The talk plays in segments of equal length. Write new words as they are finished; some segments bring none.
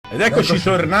Ed eccoci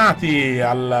tornati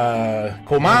al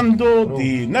comando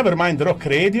di Nevermind Rock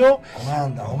Radio.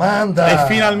 Comanda. E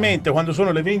finalmente, quando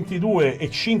sono le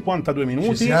 22:52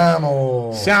 minuti,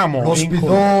 siamo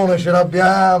l'ospitone, ce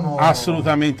l'abbiamo.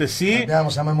 Assolutamente sì.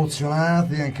 Siamo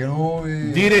emozionati anche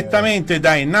noi. Direttamente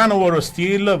dai Nanowar of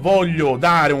Steel voglio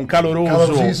dare un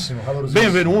calorosissimo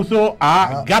benvenuto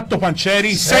a Gatto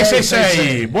Pancieri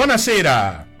 666.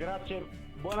 Buonasera.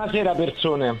 Buonasera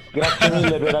persone, grazie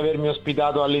mille per avermi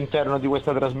ospitato all'interno di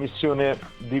questa trasmissione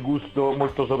di gusto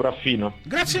molto sopraffino.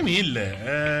 Grazie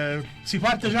mille, si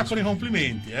parte già con i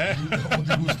complimenti,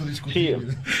 Di gusto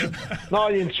discutibile. Sì.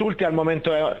 No, gli insulti al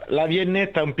momento la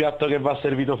viennetta è un piatto che va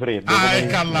servito freddo.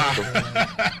 Ecco là.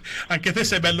 Anche te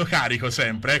sei bello carico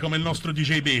sempre, come il nostro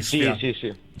DJ Bestia.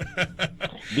 Sì.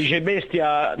 DJ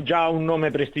Bestia, già un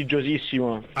nome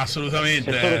prestigiosissimo.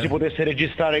 Assolutamente. Se solo si potesse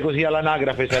registrare così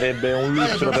all'anagrafe sarebbe un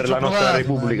lusso per la nostra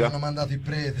Repubblica. Hanno mandato i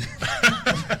preti.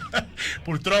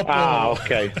 Purtroppo,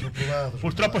 ok.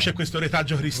 Purtroppo c'è questo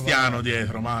retaggio cristiano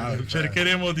dietro, ma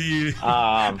cercheremo di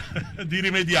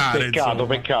rimediare.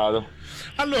 Peccato.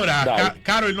 Allora,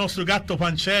 caro il nostro Gatto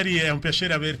Pancieri, è un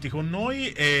piacere averti con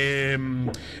noi e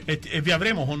vi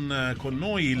avremo con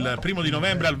noi il 1° di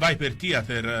novembre al Viper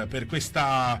Theater per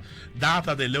questa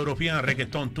data dell'European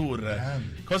Reggaeton Tour.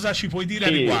 Cosa ci puoi dire a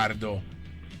riguardo?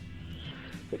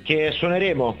 Che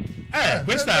suoneremo.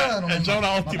 Questa è già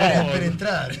una ottima cosa. Per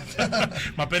entrare.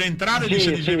 Ma per entrare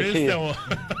dice Bestia o...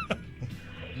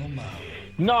 Non male.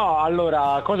 No,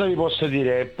 allora, cosa vi posso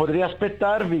dire? Potrei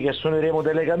aspettarvi che suoneremo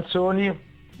delle canzoni,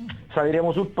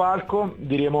 saliremo sul palco,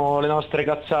 diremo le nostre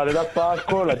cazzate dal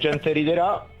palco, la gente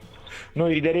riderà,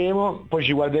 noi rideremo, poi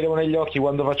ci guarderemo negli occhi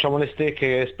quando facciamo le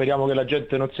stecche e speriamo che la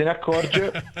gente non se ne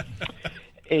accorge.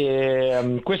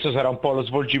 E questo sarà un po' lo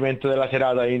svolgimento della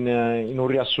serata in un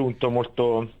riassunto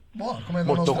molto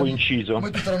coinciso.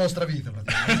 Come tutta la nostra vita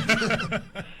praticamente.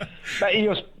 Beh,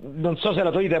 io non so se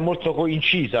la tua vita è molto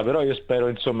coincisa, però io spero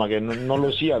insomma che non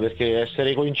lo sia, perché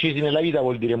essere coincisi nella vita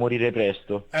vuol dire morire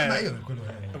presto. Ma io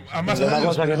è una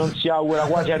cosa che non si augura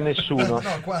quasi a nessuno.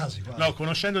 No, quasi. No,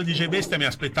 conoscendo il DJ Bestia mi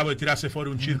aspettavo che tirasse fuori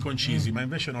un circoncisi, ma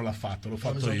invece non l'ha fatto, l'ho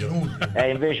fatto io.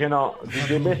 Invece no, il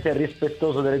DJ Bestia è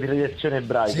rispettoso delle tradizioni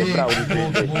ebraiche, sì, bravo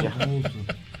DJ Bestia.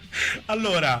 Molto.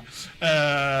 Allora,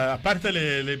 a parte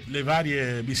le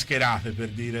varie bischerate, per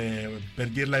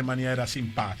dirla in maniera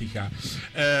simpatica,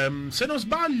 se non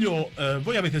sbaglio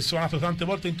voi avete suonato tante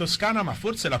volte in Toscana, ma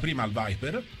forse è la prima al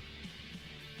Viper?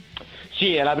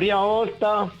 Sì, è la prima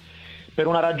volta, per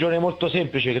una ragione molto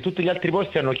semplice, che tutti gli altri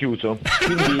posti hanno chiuso,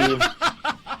 quindi...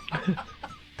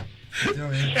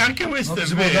 E anche questo non è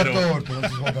si vero. non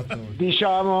si può dar torto.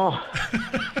 Diciamo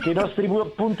che i nostri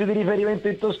punti di riferimento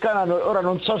in Toscana, ora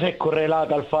non so se è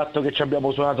correlata al fatto che ci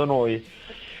abbiamo suonato noi.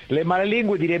 Le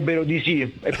malelingue direbbero di sì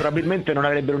e probabilmente non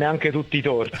avrebbero neanche tutti i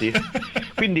torti.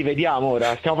 Quindi vediamo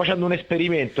ora, stiamo facendo un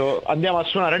esperimento, andiamo a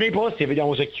suonare nei posti e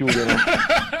vediamo se chiudono.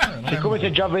 Siccome si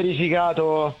è già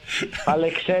verificato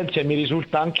all'Exense e mi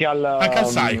risulta anche al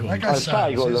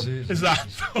Cycle. Sì.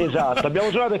 Esatto,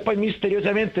 abbiamo suonato e poi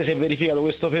misteriosamente si è verificato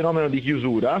questo fenomeno di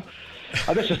chiusura.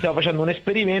 Adesso stiamo facendo un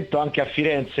esperimento anche a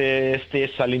Firenze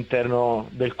stessa, all'interno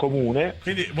del comune.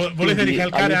 Quindi volete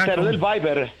ricalcare all'interno del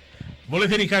Viper.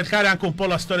 Volete ricalcare anche un po'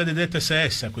 la storia dei Dead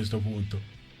SS a questo punto?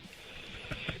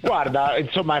 Guarda,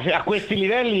 insomma, a questi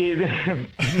livelli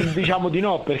diciamo di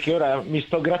no, perché ora mi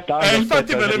sto grattando.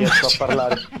 Infatti me lo riesco a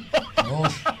parlare.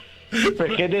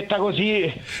 Perché detta così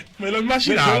me lo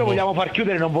immaginavo. Noi lo vogliamo far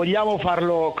chiudere, non vogliamo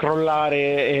farlo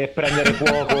crollare e prendere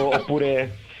fuoco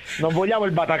oppure non vogliamo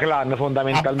il Bataclan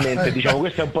fondamentalmente, diciamo,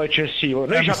 questo è un po' eccessivo.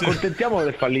 Noi ci accontentiamo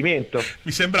del fallimento.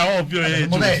 Mi sembra ovvio e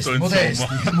giusto,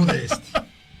 modesti.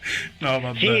 No,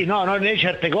 vabbè. Sì, no, noi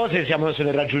certe cose sono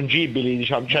irraggiungibili,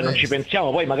 diciamo, cioè non ci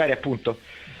pensiamo, poi magari appunto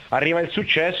arriva il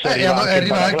successo, arriva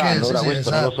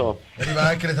esatto. non lo so. Arriva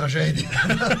anche le tragedie.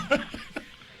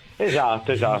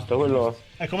 Esatto, quello.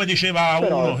 È come diceva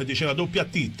uno che diceva doppia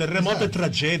T, terremoto e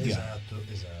tragedia.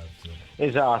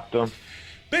 Esatto.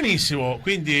 Benissimo,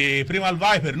 quindi prima al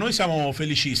Viper noi siamo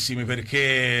felicissimi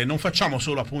perché non facciamo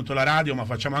solo appunto la radio, ma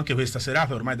facciamo anche questa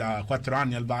serata ormai da 4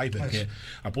 anni al Viper, che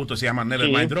appunto si chiama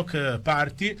Nevermind Rock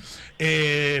Party.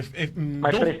 Ma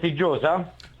è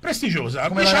prestigiosa? Prestigiosa,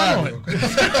 come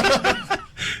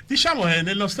diciamo che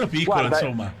nel nostro piccolo, guarda,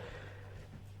 insomma.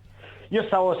 Io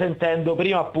stavo sentendo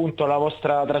prima appunto la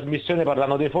vostra trasmissione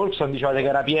parlando dei Folkson, dicevate che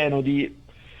era pieno di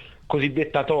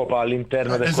cosiddetta topa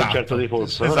all'interno del concerto dei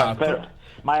Folkson. Esatto.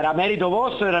 Ma era merito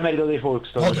vostro o era merito dei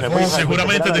Folkson? No, cioè,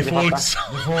 sicuramente dei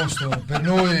Folkson. Per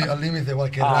noi al limite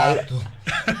qualche ratto.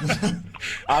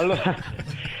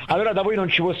 Allora da voi non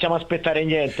ci possiamo aspettare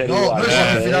niente. No, noi si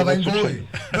affidava in voi.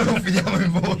 Noi non fidiamo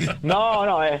in voi.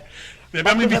 No, Vi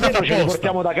abbiamo invitato ce li apposta.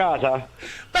 portiamo da casa.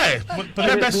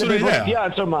 Potrebbe essere un'idea.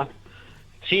 Insomma,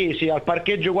 sì, al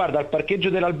parcheggio, guarda, al parcheggio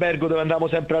dell'albergo dove andavamo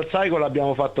sempre al Cycle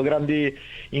abbiamo fatto grandi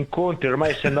incontri,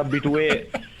 ormai essendo abitué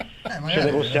ce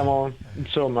ne possiamo,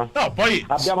 insomma. No, poi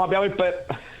abbiamo il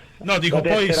no, dico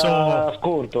poi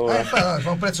sconto. Fa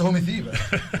un prezzo comitiva.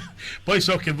 Poi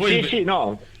so che voi Sì,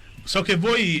 no. So che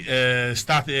voi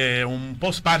state un po'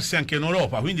 sparsi anche in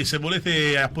Europa, quindi se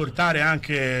volete apportare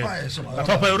anche la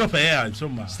Coppa Europea,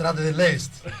 insomma. Strade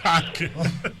dell'Est. Anche.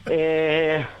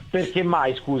 Perché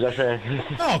mai, scusa? Cioè...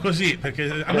 No, così,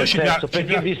 perché a noi ci piace.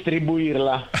 Perché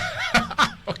distribuirla?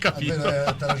 Ho capito.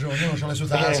 T'ha ragione, uno c'ha le sue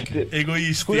tasche.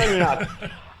 Egoisti. Scusami un attimo.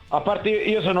 A parte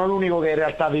io sono l'unico che in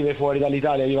realtà vive fuori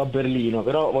dall'Italia, vivo a Berlino,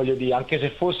 però voglio dire, anche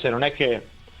se fosse non è che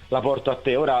la porto a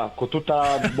te, ora con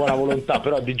tutta buona volontà,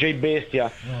 però DJ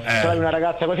Bestia, trovi una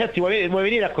ragazza così, vuoi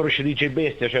venire a conoscere DJ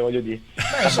Bestia, cioè voglio dire,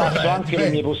 abbasso anche le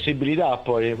mie possibilità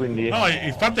poi, quindi... No,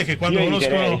 il fatto è che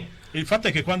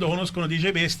quando conoscono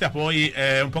DJ Bestia poi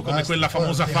è un po' come quella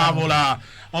famosa favola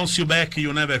Once you back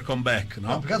you never come back, no?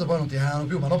 No, peccato poi non ti chiamano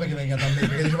più, ma non perché venga da me,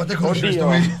 perché dice ma te conosci questo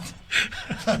video?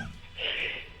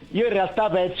 Io in realtà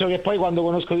penso che poi quando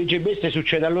conosco DJ Bestia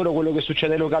succede a loro quello che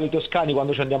succede ai locali toscani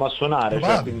quando ci andiamo a suonare,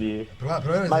 cioè, quindi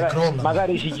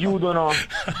magari si chiudono,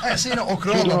 o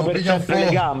crollano per sempre le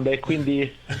gambe e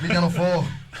quindi pigliano fuoco.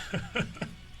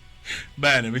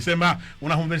 Bene, mi sembra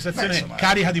una conversazione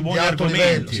carica di buoni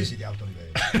argomenti. Sì, di alto livello.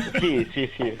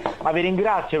 Sì, ma vi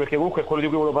ringrazio perché comunque è quello di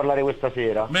cui volevo parlare questa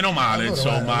sera. Meno male,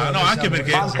 insomma, no, anche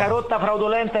perché bancarotta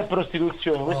fraudolenta e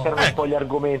prostituzione, questi erano un po' gli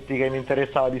argomenti che mi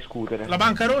interessava discutere. La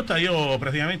bancarotta io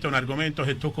praticamente è un argomento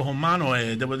che tocco con mano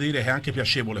e devo dire che è anche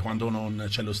piacevole quando non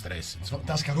c'è lo stress.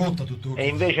 Tasca rotta tutto. E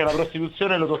invece la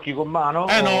prostituzione lo tocchi con mano?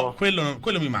 No, quello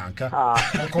mi manca.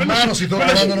 Con mano si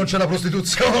tocca quando non c'è la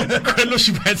prostituzione. Quello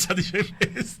ci pensa di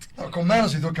Bestia. No, con mano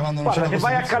si tocca quando non c'è la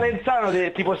prostituzione. Se vai a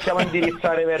Calenzano ti possiamo indirizzare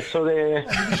verso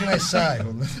vicino ai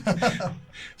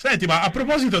Senti, ma a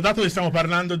proposito, dato che stiamo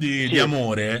parlando di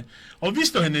amore, ho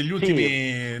visto che negli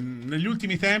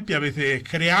ultimi tempi avete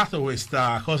creato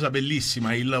questa cosa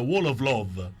bellissima, il Wall of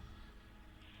Love.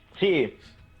 Sì.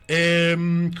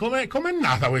 Com'è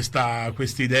nata questa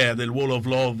idea del Wall of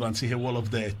Love anziché Wall of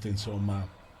Death,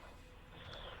 insomma?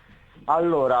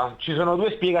 Allora, ci sono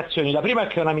due spiegazioni. La prima è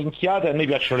che è una minchiata e a noi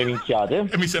piacciono le minchiate.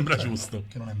 E mi sembra giusto.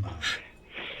 Che non è male.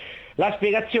 La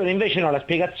spiegazione invece no, la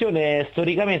spiegazione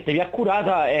storicamente più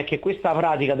accurata è che questa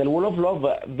pratica del Wall of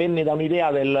Love venne da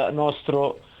un'idea del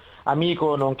nostro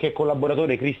amico nonché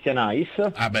collaboratore Christian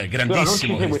Ice. Ah beh, grandissimo. Non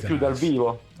ci segue più dal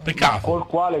vivo. Peccato. Col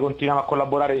quale continuiamo a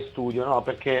collaborare in studio, no?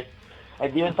 Perché è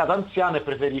diventato anziano e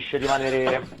preferisce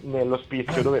rimanere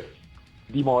nell'ospizio dove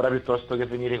dimora piuttosto che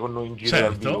venire con noi in giro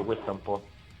dal vivo, questo è un po'.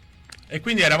 E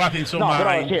quindi eravate insomma... No, però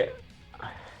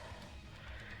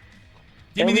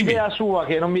è un'idea sua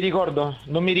che non mi ricordo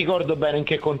bene in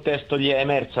che contesto gli è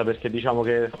emersa, perché diciamo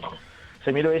che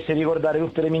se mi dovessi ricordare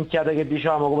tutte le minchiate che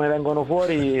diciamo come vengono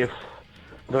fuori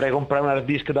dovrei comprare un hard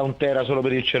disk da 1 tera solo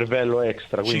per il cervello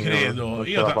extra. Ci credo, non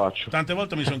io la faccio. Tante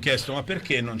volte mi sono chiesto ma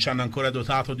perché non ci hanno ancora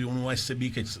dotato di un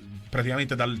USB che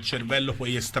praticamente dal cervello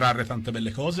puoi estrarre tante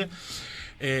belle cose.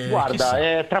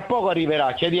 Guarda, tra poco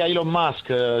arriverà, chiedi a Elon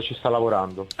Musk, ci sta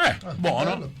lavorando.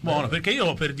 Buono, perché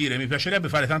io per dire mi piacerebbe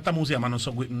fare tanta musica ma non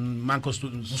so manco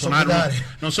suonare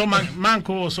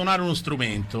manco suonare uno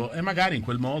strumento e magari in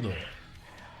quel modo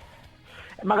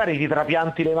magari ti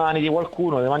trapianti le mani di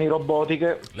qualcuno, le mani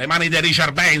robotiche. Le mani di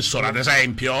Richard Benson ad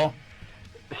esempio?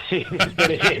 Sì,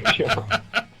 per esempio.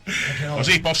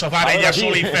 Così posso fare gli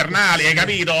assoli infernali, hai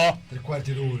capito?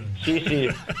 3/4 d'ora.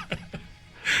 Sì.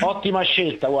 Ottima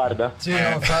scelta, guarda. Sì,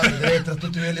 direi tra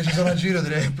tutti quelli che ci sono a giro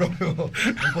direi proprio non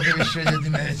potevi scegliere di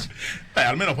mezzo.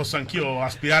 Almeno posso anch'io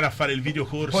aspirare a fare il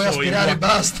videocorso. Puoi aspirare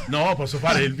basta. No, posso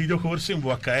fare il videocorso in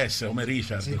VHS come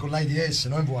Richard. Sì, con l'AIDS,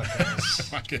 non in VHS.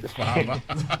 Ma che fava.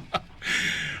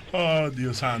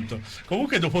 Dio santo.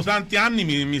 Comunque dopo tanti anni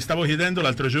mi stavo chiedendo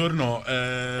l'altro giorno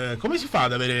come si fa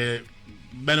ad avere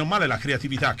bene o male la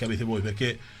creatività che avete voi,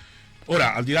 perché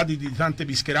ora al di là di tante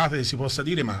bischerate che si possa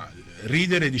dire, ma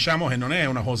ridere diciamo che non è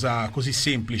una cosa così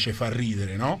semplice far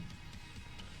ridere, no?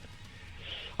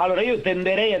 Allora io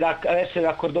tenderei ad essere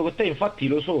d'accordo con te, infatti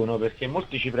lo sono, perché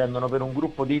molti ci prendono per un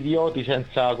gruppo di idioti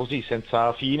senza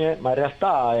fine, ma in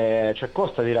realtà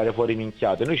costa tirare fuori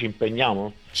minchiate, noi ci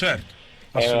impegniamo. Certo.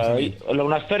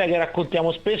 Una storia che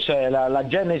raccontiamo spesso è la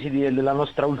genesi della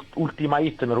nostra ultima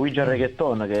hit Norwegian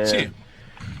Reggaeton, che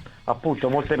appunto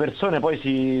molte persone poi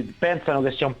si pensano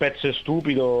che sia un pezzo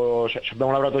stupido, cioè, ci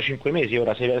abbiamo lavorato 5 mesi,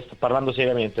 ora sto parlando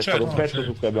seriamente, è stato un pezzo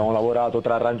su cui abbiamo lavorato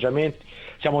tra arrangiamenti,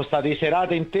 siamo stati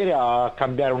serate intere a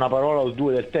cambiare una parola o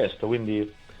due del testo,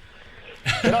 quindi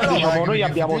però diciamo noi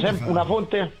abbiamo sempre una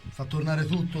fonte, fa tornare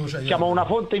tutto, cioè siamo una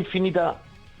fonte infinita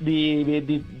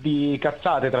di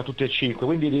cazzate tra tutti e 5,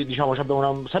 quindi diciamo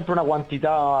abbiamo sempre una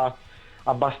quantità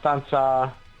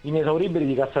abbastanza inesauribili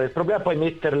di cazzate. Il problema è poi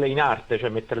metterle in arte, cioè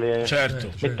metterle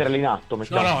in atto,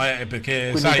 no, è perché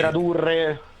quindi sai,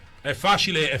 tradurre. È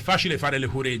facile fare le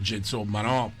curegge, insomma,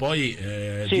 no? Poi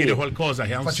dire qualcosa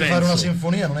che ha un senso. Fare una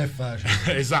sinfonia non è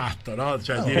facile. Esatto, no?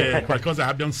 Cioè dire qualcosa che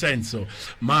abbia un senso,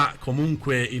 ma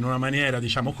comunque in una maniera,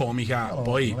 diciamo, comica.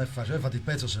 Poi non è facile. Infatti il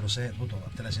pezzo, se lo sento,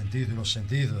 te l'hai sentito, l'ho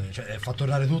sentito, cioè, fa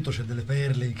tornare tutto, c'è delle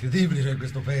perle incredibili in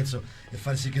questo pezzo, e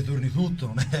far sì che torni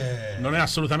tutto non è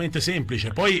assolutamente semplice.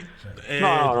 Poi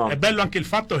è bello anche il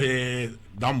fatto che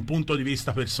da un punto di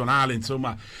vista personale,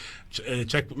 insomma,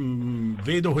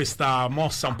 vedo questa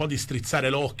mossa un po' di strizzare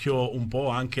l'occhio un po'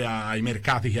 anche ai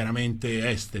mercati chiaramente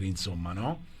esteri, insomma,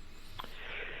 no?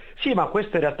 Sì, ma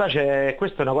questo in realtà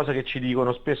questa è una cosa che ci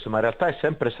dicono spesso, ma in realtà è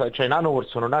sempre, cioè i Nanowar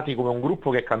sono nati come un gruppo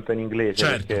che canta in inglese,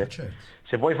 perché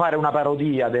se vuoi fare una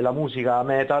parodia della musica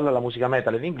metal, la musica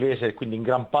metal è in inglese, quindi in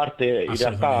gran parte in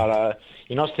realtà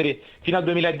i nostri, fino al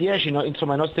 2010,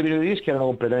 insomma, i nostri periodi di dischi erano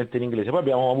completamente in inglese. Poi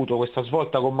abbiamo avuto questa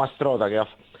svolta con Mastrota che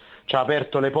ci ha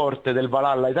aperto le porte del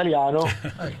Valhalla italiano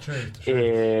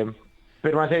e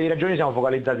per una serie di ragioni siamo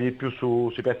focalizzati di più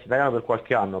sui pezzi italiani per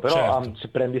qualche anno, però se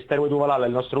prendi Stairway to Valhalla,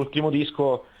 il nostro ultimo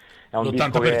disco, è un l'80%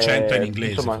 disco che è in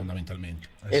inglese, insomma, fondamentalmente.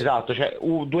 Esatto, cioè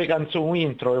due canzoni, un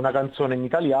intro e una canzone in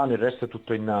italiano, il resto è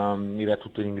tutto in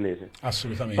inglese.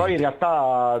 Assolutamente. Poi in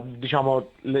realtà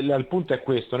diciamo il punto è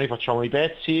questo, noi facciamo i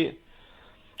pezzi.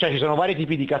 Cioè ci sono vari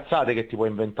tipi di cazzate che ti puoi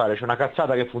inventare, c'è una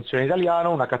cazzata che funziona in italiano,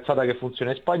 una cazzata che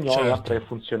funziona in spagnolo, un'altra che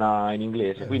funziona in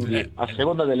inglese, quindi a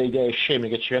seconda delle idee sceme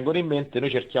che ci vengono in mente noi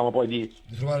cerchiamo poi di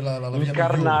trovare la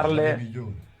incarnarle. via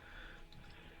migliore.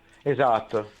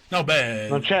 Esatto. No, beh,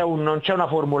 non c'è una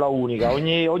formula unica,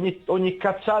 ogni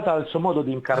cazzata ha il suo modo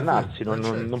di incarnarsi,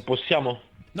 non possiamo.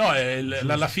 No,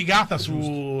 la figata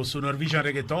su Norwegian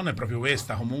Reggaeton è proprio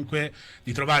questa, comunque,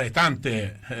 di trovare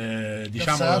tante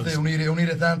diciamo cazzate,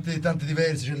 unire tanti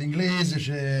diversi, c'è l'inglese,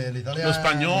 c'è l'italiano, lo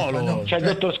spagnolo, c'è il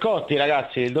dottor Scotti,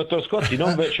 ragazzi, il dottor Scotti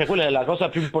cioè quella è la cosa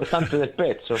più importante del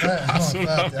pezzo.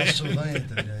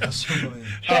 Assolutamente.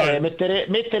 Cioè,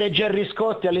 mettere Gerry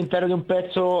Scotti all'interno di un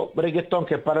pezzo reggaeton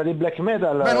che parla di black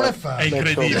metal non è facile. È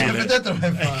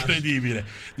incredibile.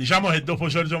 Diciamo che dopo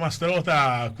Giorgio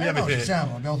Mastrota qui abbiamo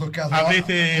toccato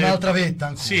un'altra vetta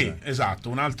ancora. Sì, esatto,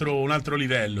 un altro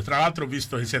livello. Tra l'altro ho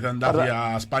visto che siete andati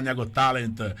a Spagna Got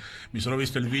Talent, mi sono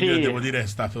visto il video e devo dire è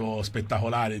stato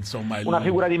spettacolare, insomma. Una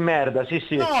figura di merda,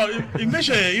 sì. No,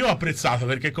 invece io ho apprezzato,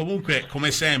 perché comunque, come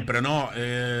sempre, no,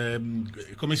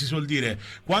 come si suol dire,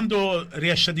 quando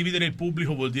riesci a dividere il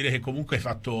pubblico vuol dire che comunque hai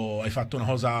fatto una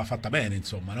cosa fatta bene,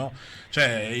 insomma, no?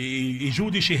 Cioè i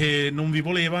giudici che non vi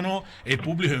volevano e il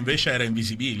pubblico invece era in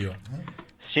visibilio.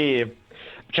 Sì.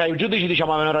 Cioè i giudici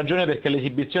diciamo avevano ragione perché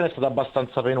l'esibizione è stata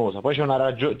abbastanza penosa, poi c'è una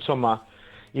ragione, insomma,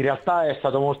 in realtà è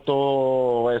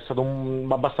stato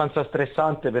abbastanza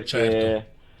stressante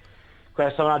perché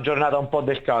questa è stata una giornata un po'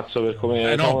 del cazzo, per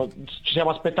come ci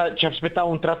aspettava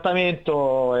un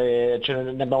trattamento e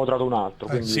ne abbiamo trovato un altro,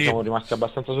 quindi siamo rimasti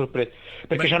abbastanza sorpresi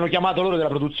perché ci hanno chiamato loro della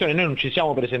produzione, noi non ci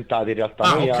siamo presentati in realtà,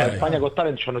 a Spagna Got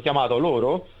Talent ci hanno chiamato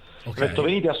loro. Ho detto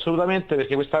venite assolutamente,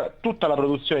 perché tutta la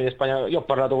produzione di Spagna, io ho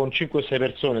parlato con 5 o 6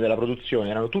 persone della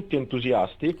produzione, erano tutti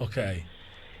entusiasti.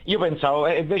 Io pensavo,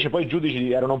 invece poi i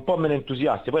giudici erano un po' meno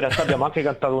entusiasti, poi in realtà abbiamo anche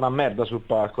cantato una merda sul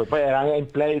palco, e poi era in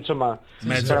play, insomma,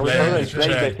 c'era questa cosa del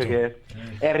playback che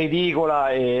è ridicola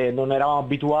e non eravamo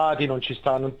abituati, non si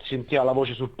sentiva la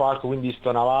voce sul palco, quindi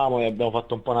stonavamo e abbiamo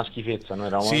fatto un po' una schifezza, non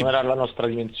era la nostra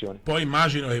dimensione. Poi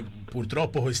immagino che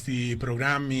purtroppo questi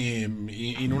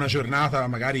programmi in una giornata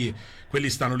magari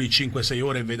quelli stanno lì 5-6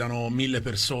 ore e vedano 1000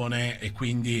 persone e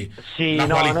quindi la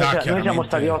qualità noi siamo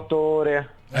stati 8 ore.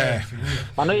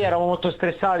 Ma noi eravamo molto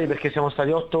stressati perché siamo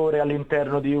stati 8 ore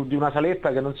all'interno di una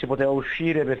saletta che non si poteva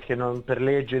uscire perché per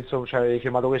legge, insomma, avevi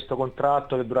firmato questo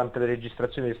contratto che durante le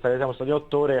registrazioni siamo stati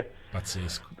 8 ore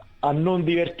pazzesco a non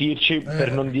divertirci,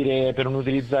 per non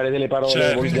utilizzare delle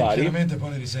parole volgari. Chiaramente poi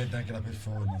ne risente anche la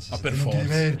performance.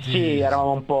 Sì,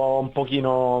 eravamo un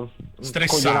pochino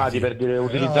stressati per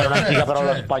utilizzare un'antica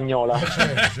parola spagnola.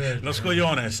 Lo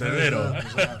scogliones, è vero?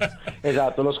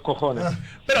 Esatto, lo scojone.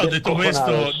 Però detto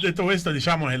questo,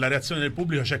 diciamo che la reazione del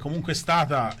pubblico c'è comunque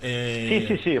stata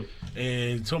sì.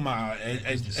 E, insomma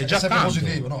è già sempre tanto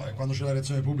positivo, no? E quando c'è la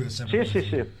reazione del pubblico è sempre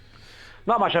positivo. Sì.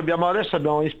 No, ma adesso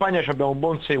in Spagna abbiamo un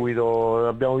buon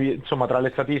seguito, insomma tra le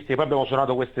statistiche, poi abbiamo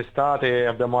suonato quest'estate,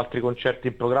 abbiamo altri concerti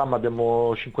in programma,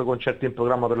 abbiamo 5 concerti in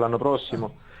programma per l'anno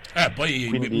prossimo. Poi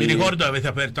Quindi... mi ricordo che avete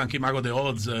aperto anche Mago de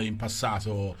Oz in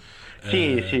passato.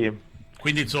 Sì.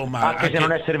 Quindi insomma... Anche se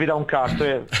non è servito a un cazzo,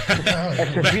 è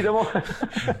servito...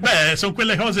 Beh, sono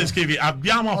quelle cose scrivi,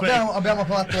 abbiamo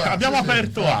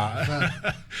aperto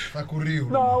fa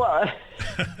curriculum. No, guarda,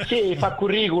 sì, fa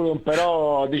curriculum,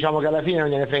 però diciamo che alla fine non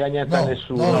gliene frega niente a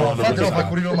nessuno. No, infatti non fa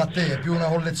curriculum a te, è più una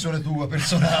collezione tua,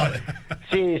 personale.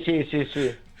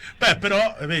 Sì. Beh,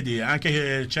 però vedi,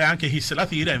 c'è anche chi se la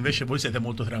tira, invece voi siete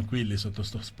molto tranquilli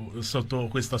sotto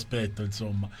questo aspetto,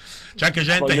 insomma. C'è anche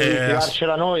gente che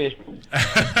tirarcela noi.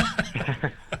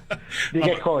 Di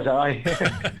che cosa, vai?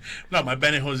 No, ma è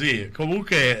bene così.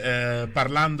 Comunque,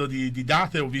 parlando di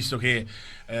date, ho visto che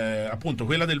appunto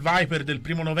quella del Viper del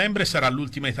 1° novembre sarà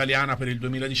l'ultima italiana per il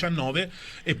 2019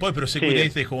 e poi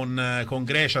proseguirete con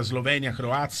Grecia, Slovenia,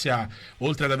 Croazia,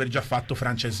 oltre ad aver già fatto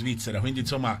Francia e Svizzera, quindi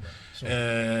insomma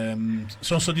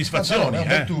sono soddisfazioni. È un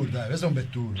bel tour, dai, questo è un bel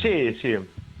tour. Sì. È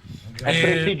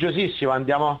prestigiosissimo,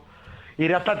 andiamo. In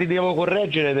realtà ti devo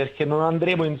correggere perché non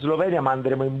andremo in Slovenia ma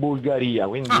andremo in Bulgaria,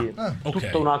 quindi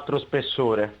tutto un altro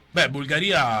spessore. Beh,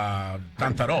 Bulgaria,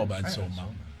 tanta roba, insomma.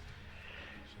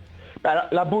 Beh,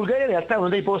 la Bulgaria in realtà è uno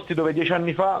dei posti dove 10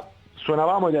 anni fa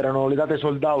suonavamo ed erano le date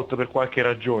sold out per qualche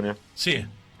ragione.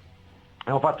 Sì.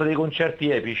 Abbiamo fatto dei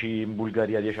concerti epici in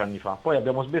Bulgaria 10 anni fa, poi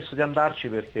abbiamo smesso di andarci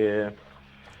perché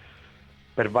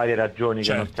per varie ragioni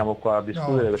che non stiamo qua a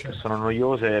discutere perché sono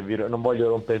noiose e non voglio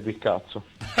rompervi il cazzo.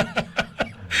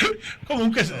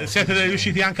 Comunque siete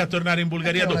riusciti anche a tornare in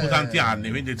Bulgaria dopo tanti anni,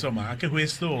 quindi insomma anche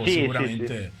questo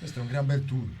sicuramente sì. Questo è un gran bel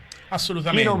tour.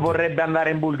 Assolutamente. Chi non vorrebbe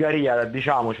andare in Bulgaria,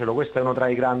 diciamocelo, questo è uno tra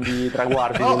i grandi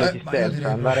traguardi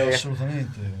dell'esistenza.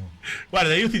 Assolutamente.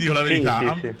 Guarda, io ti dico la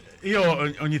verità, sì.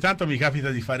 Io ogni tanto mi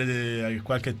capita di fare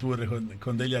qualche tour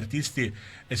con degli artisti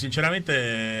e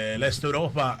sinceramente l'Est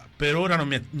Europa per ora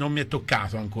non mi è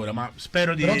toccato ancora, ma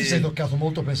spero di... Però ti sei toccato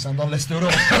molto pensando all'Est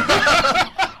Europa.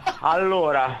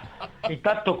 Allora,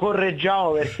 intanto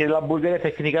correggiamo perché la Bulgaria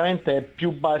tecnicamente è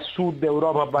più sud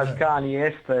Europa, Balcani,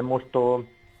 est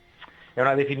è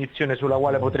una definizione sulla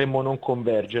quale potremmo non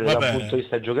convergere. Vabbè. Dal punto di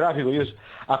vista geografico. Io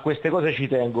a queste cose ci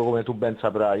tengo, come tu ben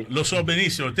saprai. Lo so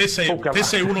benissimo, te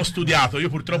sei uno studiato, io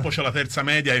purtroppo ho la terza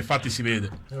media e infatti si vede.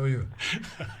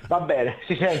 Va bene,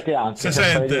 si sente anche. Si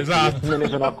sente, esatto. Me ne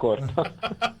sono accorto.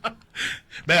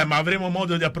 Beh, ma avremo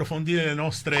modo di approfondire i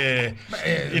nostri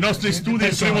studi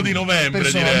il 1° novembre,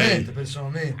 direi.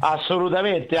 Personalmente.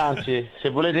 Assolutamente, anzi, se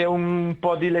volete un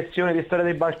po' di lezione di storia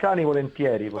dei Balcani,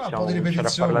 volentieri possiamo cominciare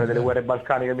a parlare delle guerre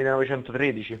balcaniche del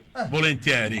 1913.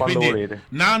 Volentieri, quando quindi volete.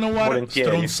 Nanowar,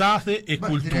 stronzate e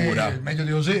cultura. Meglio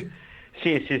di così.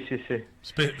 Sì.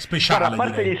 Speciale. Guarda, a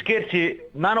parte direi. gli scherzi,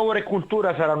 Nanowar e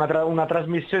Cultura sarà una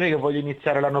trasmissione che voglio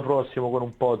iniziare l'anno prossimo con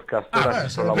un podcast.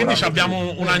 Quindi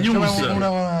abbiamo una news.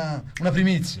 Una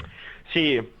primizia.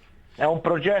 Sì, è un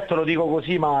progetto, lo dico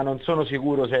così, ma non sono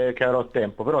sicuro che avrò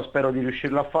tempo, però spero di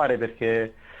riuscirlo a fare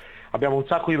perché abbiamo un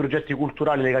sacco di progetti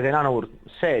culturali legati a Nanowar,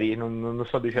 seri, non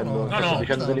sto dicendo, sto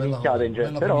dicendo delle minchiate in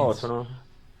genere, però sono...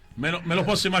 Me lo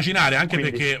posso immaginare, anche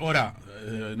perché ora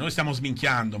noi stiamo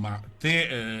sminchiando, ma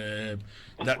te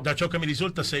da ciò che mi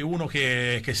risulta sei uno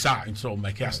che sa, insomma,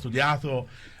 e che ha studiato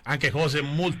anche cose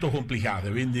molto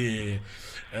complicate, quindi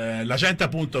la gente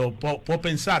appunto può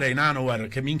pensare ai Nanowar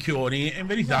che minchioni, e in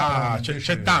verità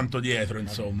c'è tanto dietro,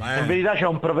 insomma. In verità c'è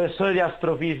un professore di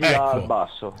astrofisica al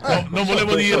basso. Non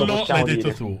volevo dirlo, l'hai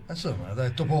detto tu. Insomma, l'ha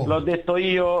detto poco. L'ho detto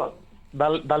io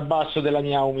dal basso della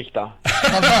mia umiltà.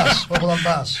 Proprio dal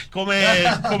basso.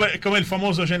 Come il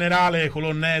famoso generale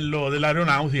colonnello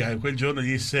dell'aeronautica che quel giorno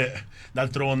disse: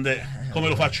 d'altronde come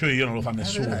lo faccio io non lo fa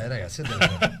nessuno. Ragazzi,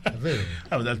 è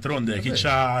vero. D'altronde chi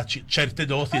ha certe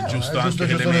doti è giusto anche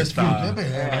che le metta.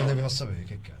 Deve sapere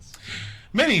che cazzo.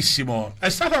 Benissimo, è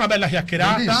stata una bella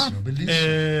chiacchierata.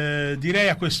 Bellissimo. Direi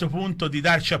a questo punto di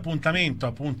darci appuntamento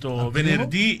appunto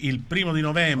venerdì il 1° di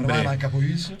novembre.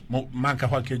 Manca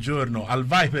qualche giorno al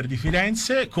Viper di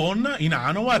Firenze con i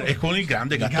Nanowar e con il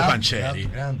grande Gatto Pancieri.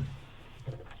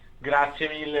 Grazie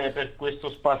mille per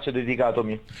questo spazio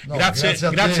dedicatomi. Grazie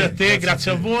a te,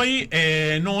 grazie a voi,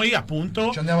 e noi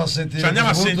appunto ci andiamo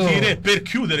a sentire per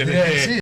chiudere, perché